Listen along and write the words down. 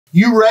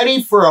You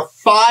ready for a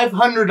 $500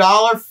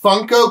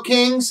 Funko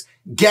Kings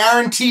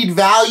guaranteed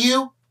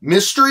value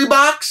mystery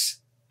box?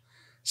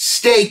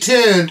 Stay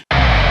tuned.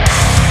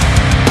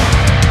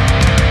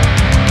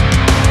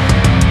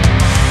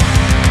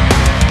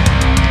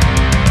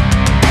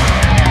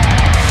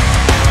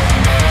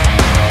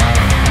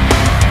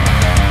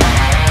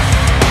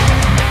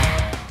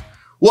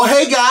 Well,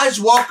 hey guys,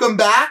 welcome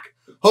back.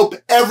 Hope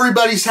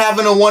everybody's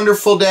having a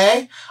wonderful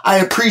day. I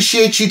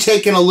appreciate you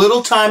taking a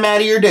little time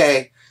out of your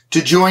day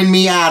to join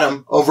me,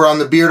 Adam, over on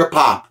the Beard of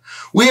Pop.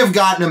 We have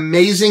got an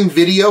amazing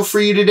video for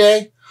you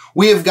today.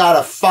 We have got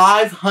a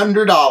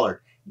 $500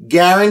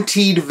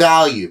 guaranteed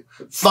value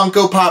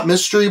Funko Pop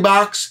Mystery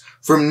Box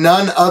from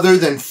none other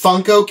than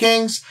Funko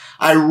Kings.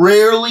 I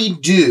rarely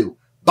do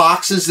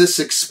boxes this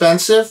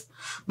expensive,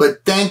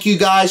 but thank you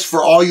guys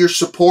for all your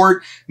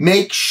support.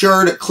 Make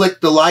sure to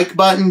click the like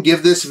button.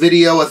 Give this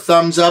video a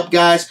thumbs up,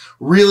 guys.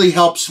 Really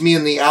helps me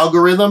in the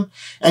algorithm.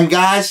 And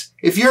guys,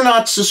 if you're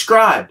not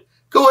subscribed,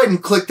 go ahead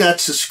and click that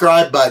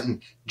subscribe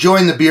button.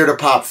 Join the Beard of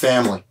Pop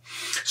family.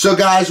 So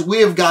guys, we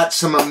have got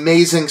some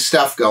amazing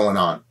stuff going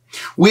on.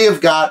 We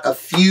have got a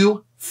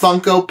few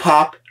Funko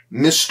Pop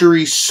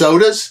mystery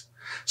sodas.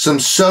 Some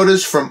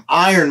sodas from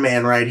Iron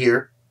Man right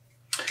here.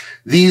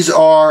 These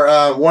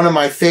are one of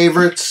my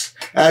favorites.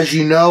 As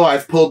you know,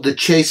 I've pulled the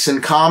Chase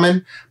in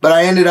common, but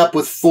I ended up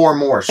with 4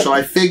 more. So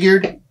I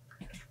figured,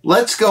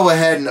 let's go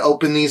ahead and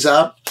open these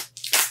up.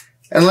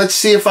 And let's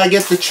see if I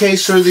get the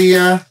Chase or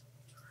the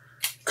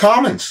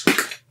commons.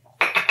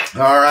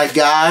 All right,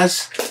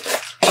 guys.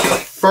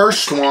 The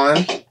first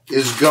one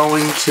is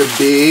going to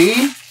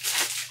be...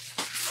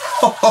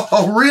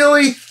 Oh,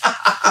 really?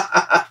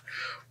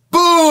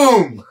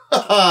 Boom!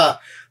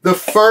 The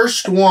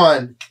first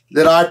one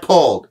that I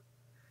pulled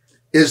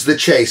is the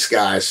Chase,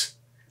 guys.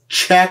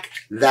 Check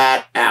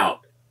that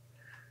out.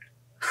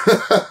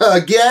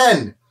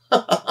 Again.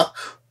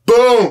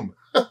 Boom.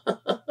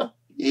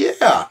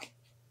 Yeah.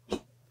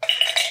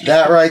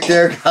 That right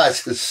there,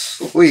 guys, is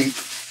sweet.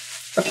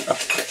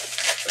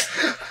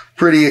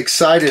 Pretty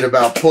excited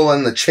about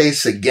pulling the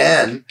Chase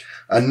again.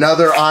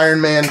 Another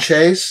Iron Man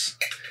Chase.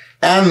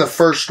 And the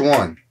first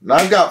one. And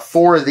I've got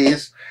 4 of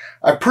these.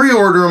 I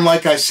pre-order them,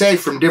 like I say,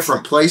 from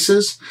different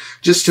places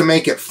just to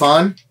make it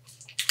fun.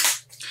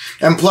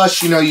 And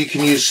plus, you know, you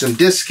can use some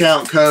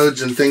discount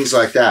codes and things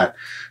like that.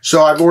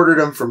 So I've ordered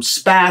them from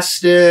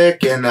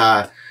Spastic and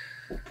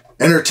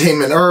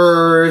Entertainment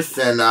Earth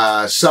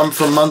and some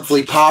from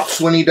Monthly Pops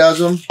when he does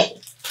them.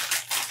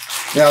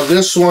 Now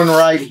this one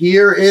right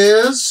here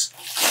is...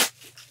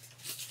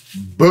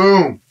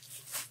 Boom.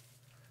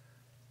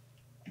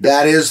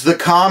 That is the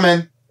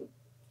common.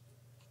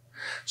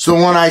 So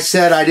the one I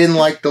said I didn't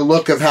like the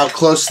look of how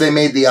close they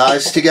made the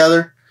eyes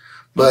together.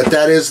 But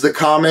that is the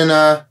common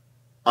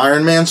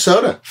Iron Man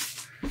soda.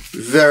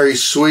 Very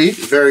sweet.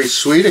 Very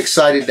sweet.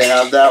 Excited to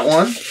have that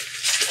one.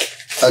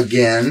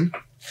 Again.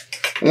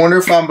 I wonder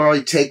if I'll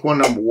probably take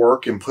one to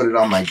work and put it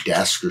on my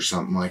desk or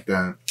something like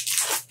that.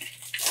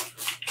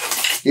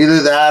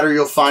 Either that or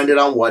you'll find it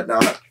on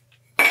Whatnot.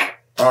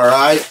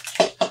 Alright.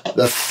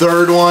 The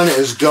third one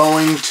is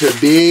going to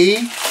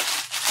be...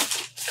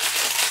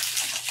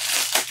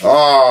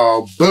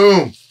 Oh,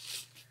 boom.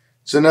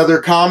 It's another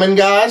common,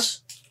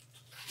 guys.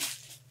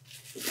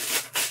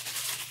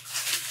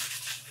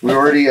 We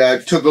already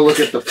took a look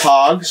at the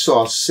Pog, so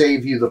I'll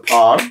save you the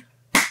Pog.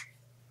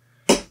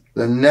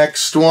 The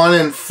next one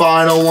and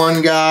final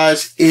one,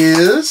 guys,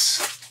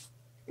 is...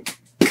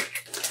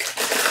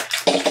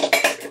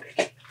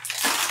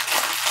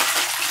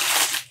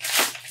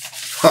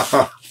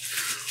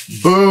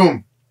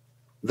 Boom.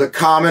 The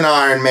common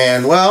Iron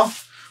Man. Well,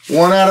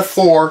 1 out of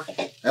 4.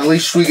 At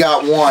least we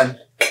got one.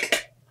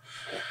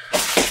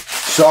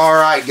 So,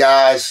 alright,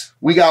 guys.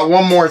 We got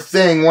one more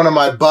thing. One of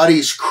my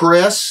buddies,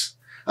 Chris,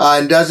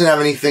 and doesn't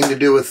have anything to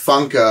do with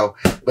Funko,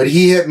 but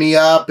he hit me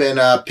up and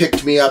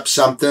picked me up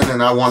something,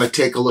 and I want to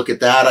take a look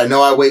at that. I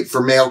know I wait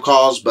for mail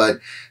calls, but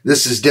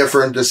this is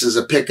different. This is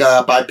a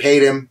pickup. I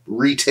paid him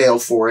retail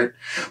for it.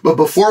 But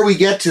before we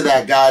get to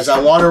that, guys,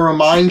 I want to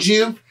remind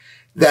you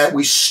that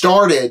we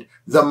started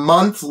the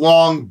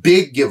month-long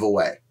big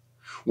giveaway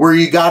where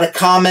you got to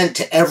comment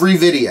to every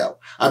video.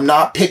 I'm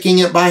not picking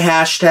it by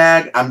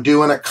hashtag. I'm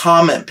doing a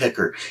comment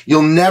picker.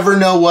 You'll never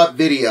know what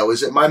video.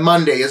 Is it my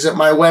Monday? Is it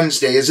my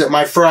Wednesday? Is it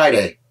my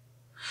Friday?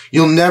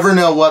 You'll never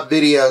know what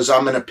videos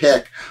I'm going to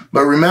pick.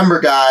 But remember,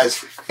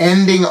 guys,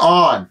 ending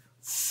on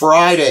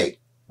Friday,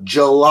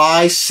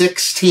 July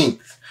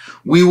 16th,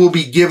 we will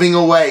be giving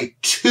away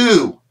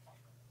 2,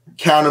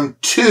 count them,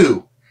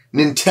 2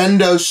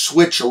 Nintendo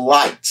Switch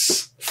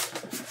Lites.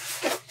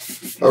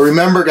 But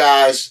remember,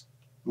 guys,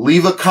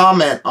 leave a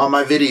comment on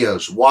my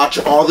videos. Watch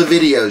all the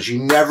videos. You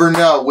never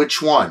know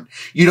which one.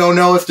 You don't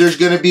know if there's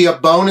going to be a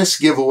bonus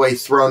giveaway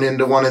thrown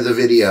into one of the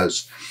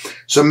videos.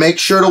 So make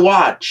sure to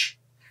watch.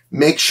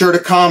 Make sure to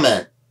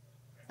comment.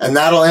 And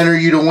that'll enter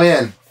you to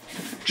win.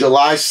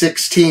 July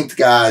 16th,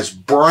 guys.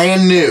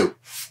 Brand new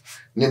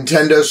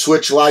Nintendo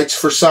Switch Lites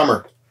for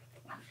summer.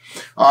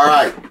 All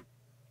right.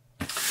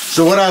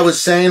 So what I was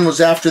saying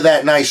was after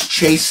that nice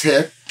Chase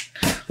hit,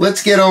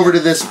 let's get over to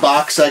this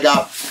box I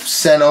got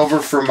sent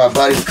over from my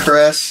buddy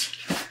Chris.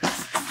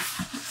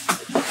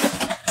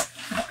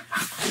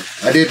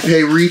 I did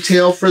pay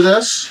retail for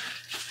this.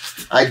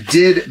 I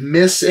did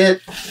miss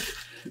it,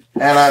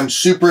 and I'm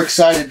super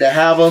excited to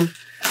have them.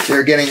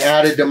 They're getting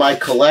added to my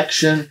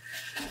collection.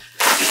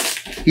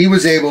 He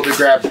was able to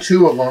grab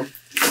two of them,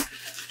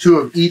 two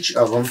of each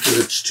of them, because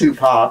it's 2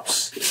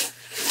 pops.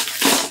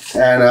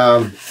 And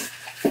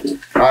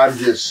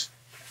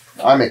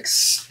I'm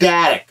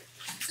ecstatic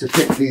to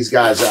pick these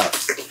guys up.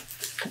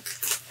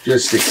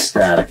 Just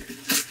ecstatic.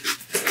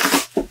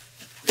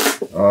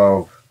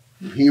 Oh,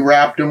 he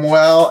wrapped them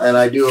well, and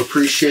I do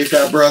appreciate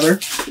that, brother.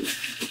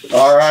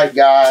 All right,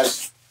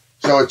 guys.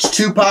 So it's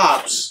 2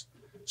 pops.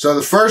 So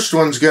the first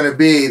one's going to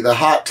be the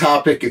Hot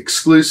Topic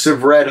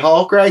exclusive Red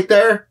Hulk right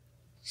there.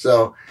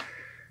 So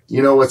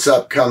you know what's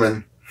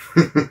upcoming.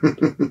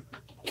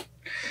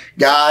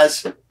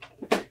 Guys,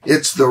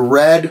 it's the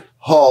Red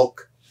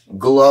Hulk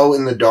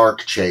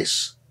glow-in-the-dark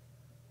chase.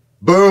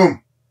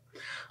 Boom.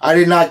 I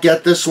did not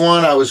get this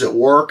one. I was at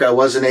work. I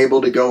wasn't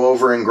able to go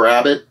over and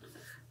grab it.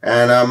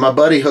 And my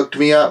buddy hooked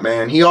me up,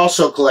 man. He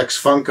also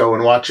collects Funko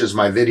and watches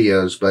my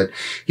videos, but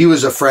he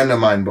was a friend of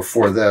mine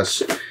before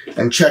this.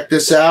 And check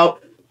this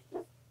out.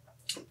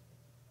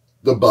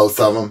 The both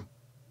of them.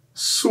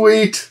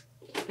 Sweet.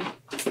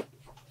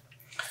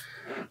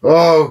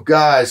 Oh,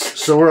 guys.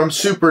 So I'm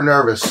super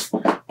nervous.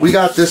 We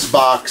got this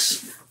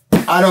box.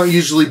 I don't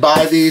usually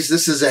buy these.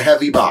 This is a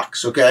heavy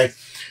box, okay?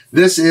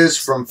 This is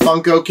from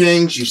Funko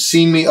Kings. You've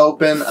seen me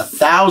open a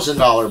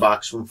 $1,000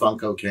 box from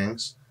Funko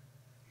Kings.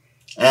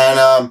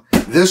 And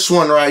this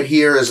one right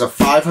here is a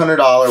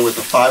 $500 with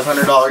a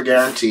 $500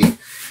 guarantee.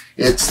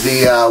 It's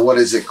the, what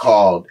is it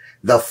called?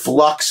 The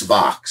Flux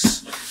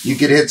box. You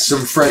could hit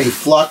some Freddy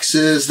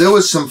Fluxes. There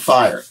was some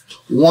fire.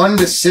 1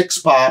 to 6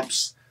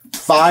 pops,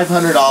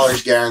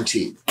 $500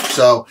 guaranteed.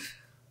 So,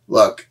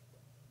 look,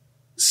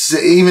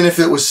 even if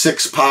it was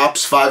 6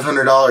 pops,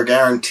 $500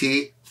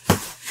 guarantee,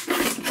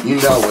 you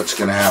know what's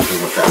going to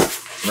happen with that,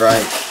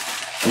 right?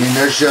 I mean,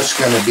 there's just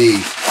going to be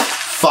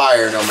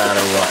fire no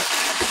matter what.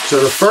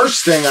 So the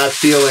first thing I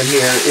feel in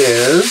here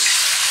is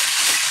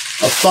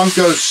a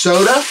Funko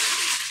soda.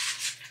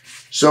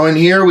 So in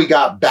here we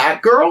got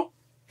Batgirl,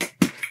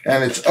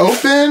 and it's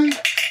open,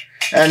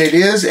 and it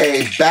is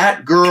a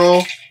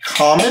Batgirl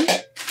common.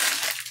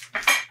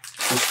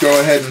 Let's go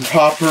ahead and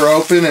pop her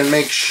open and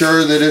make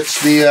sure that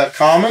it's the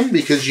common,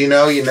 because you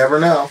know, you never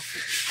know.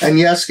 And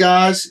yes,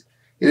 guys,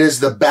 it is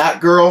the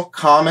Batgirl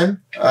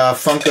common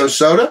Funko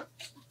soda.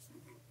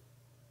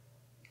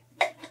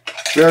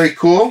 Very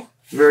cool.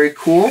 Very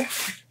cool.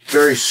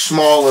 Very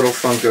small little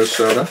Funko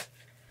soda.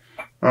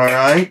 All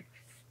right.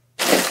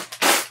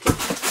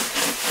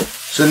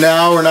 So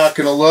now we're not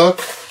going to look.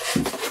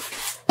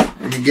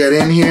 When you get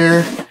in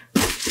here,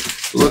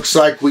 looks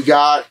like we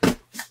got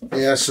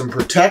some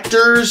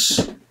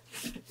protectors.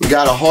 We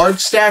got a hard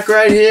stack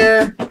right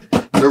here.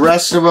 The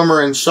rest of them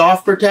are in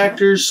soft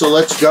protectors. So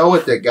let's go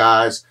with it,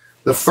 guys.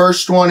 The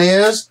first one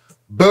is,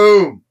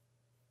 boom,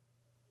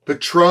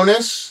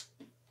 Patronus.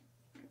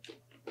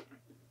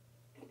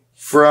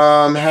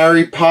 From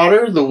Harry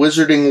Potter, The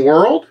Wizarding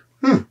World.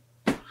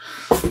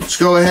 Let's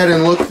go ahead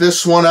and look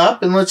this one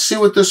up, and let's see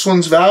what this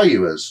one's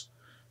value is,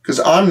 because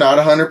I'm not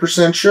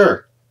 100%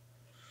 sure.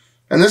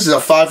 And this is a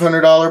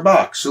 $500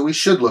 box, so we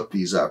should look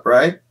these up,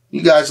 right?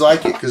 You guys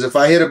like it, because if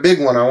I hit a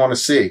big one, I want to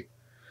see.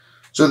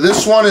 So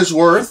this one is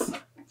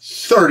worth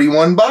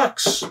 31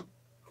 bucks.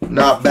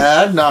 Not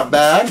bad, not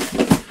bad.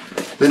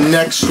 The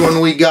next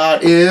one we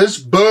got is,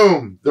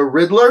 boom, the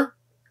Riddler.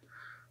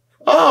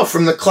 Oh,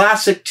 from the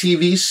classic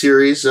TV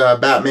series,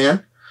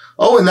 Batman.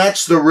 Oh, and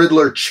that's the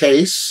Riddler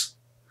Chase.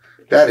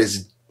 That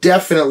is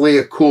definitely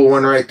a cool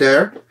one right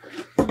there.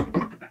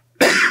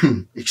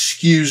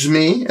 Excuse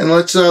me. And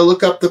let's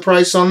look up the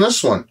price on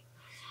this one.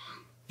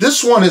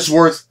 This one is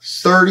worth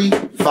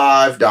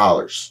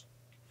 $35.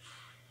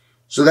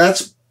 So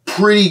that's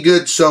pretty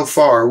good so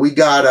far. We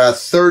got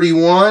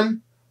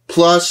 31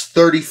 plus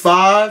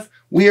 35.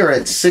 We are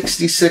at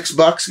 66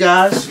 bucks,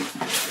 guys.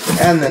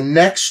 And the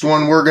next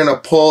one we're going to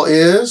pull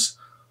is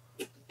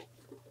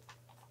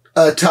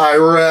a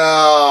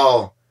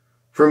Tyrell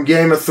from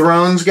Game of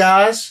Thrones,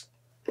 guys.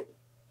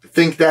 I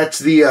think that's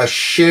the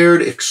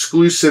shared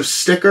exclusive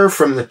sticker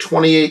from the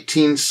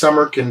 2018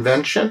 Summer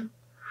Convention.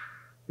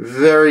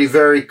 Very,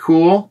 very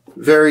cool.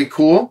 Very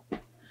cool.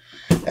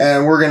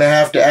 And we're going to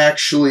have to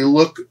actually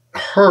look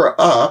her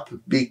up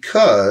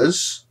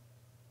because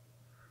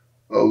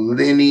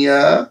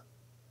Olivia.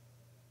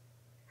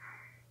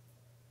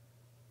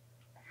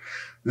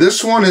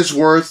 This one is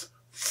worth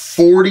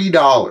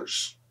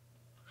 $40.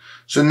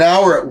 So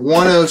now we're at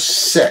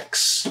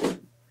 106.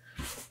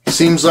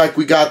 Seems like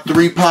we got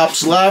 3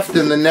 pops left,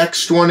 and the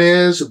next one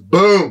is,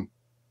 boom,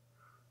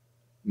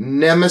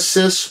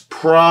 Nemesis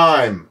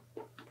Prime.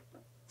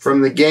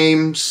 From the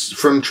games,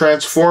 from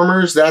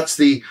Transformers, that's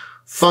the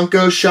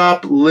Funko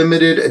Shop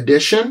Limited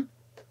Edition.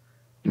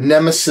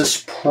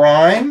 Nemesis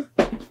Prime.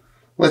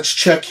 Let's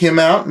check him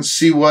out and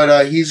see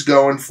what he's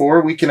going for.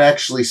 We can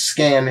actually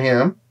scan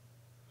him.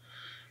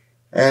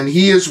 And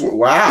he is,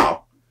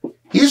 wow,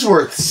 he's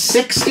worth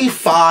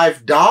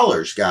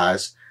 $65,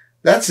 guys.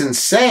 That's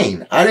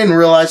insane. I didn't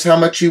realize how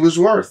much he was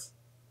worth.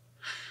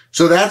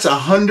 So that's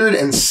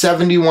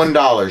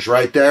 $171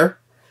 right there.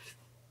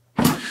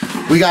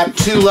 We got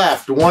 2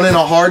 left. One in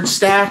a hard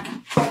stack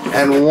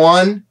and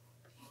one,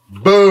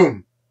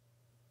 boom.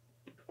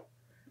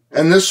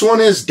 And this one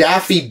is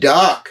Daffy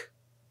Duck.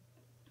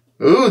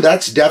 Ooh,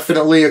 that's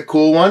definitely a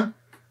cool one.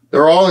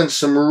 They're all in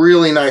some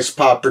really nice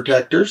pop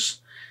protectors.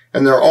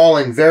 And they're all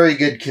in very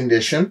good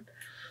condition.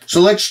 So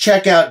let's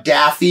check out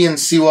Daffy and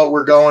see what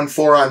we're going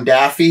for on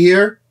Daffy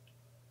here.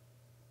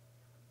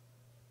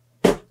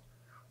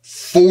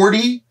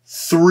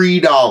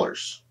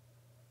 $43.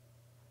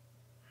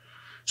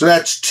 So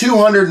that's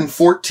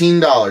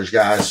 $214,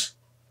 guys.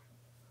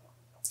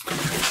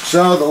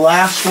 So the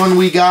last one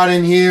we got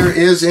in here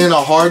is in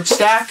a hard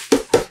stack.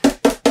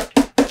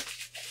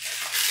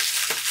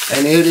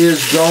 And it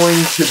is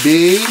going to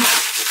be,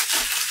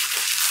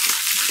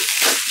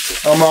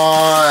 come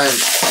on,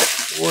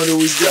 what do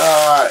we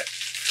got?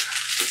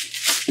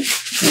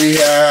 We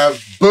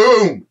have,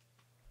 boom,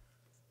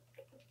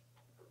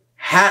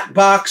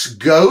 Hatbox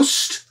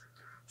Ghost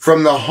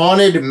from the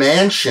Haunted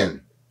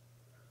Mansion.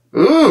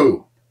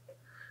 Ooh,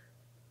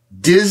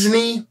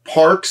 Disney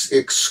Parks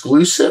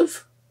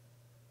exclusive?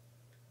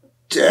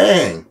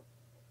 Dang.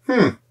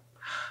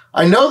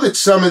 I know that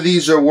some of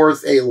these are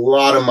worth a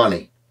lot of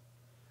money.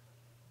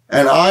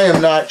 And I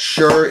am not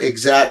sure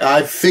exact.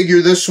 I figure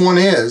this one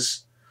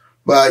is.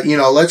 But, you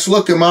know, let's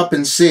look them up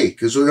and see.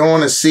 Because we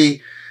want to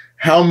see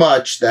how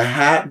much the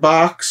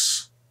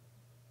Hatbox.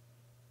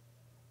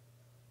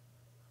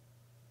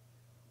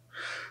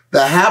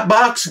 The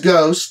Hatbox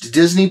Ghost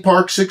Disney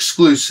Parks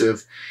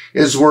exclusive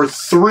is worth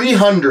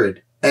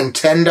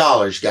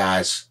 $310,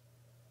 guys.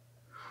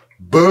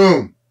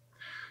 Boom.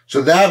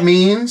 So that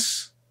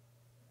means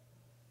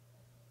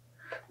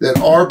that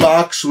our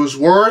box was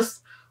worth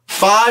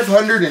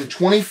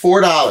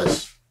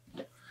 $524.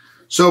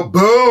 So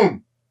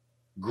boom,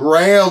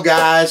 Grail,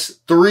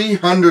 guys,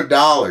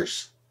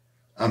 $300.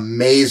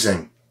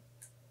 Amazing.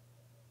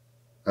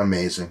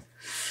 Amazing.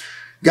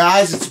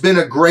 Guys, it's been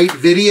a great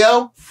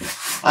video.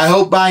 I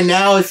hope by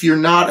now, if you're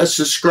not a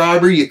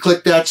subscriber, you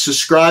click that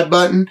subscribe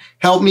button.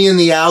 Help me in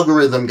the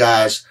algorithm,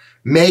 guys.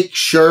 Make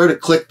sure to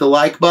click the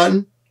like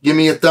button. Give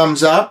me a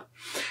thumbs up.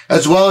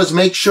 As well as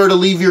make sure to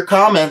leave your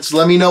comments.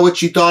 Let me know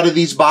what you thought of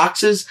these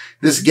boxes,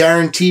 this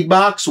guaranteed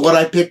box, what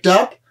I picked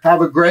up.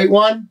 Have a great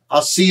one.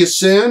 I'll see you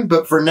soon.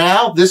 But for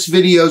now, this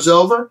video's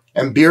over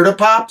and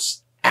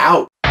BeardofPOP's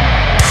out.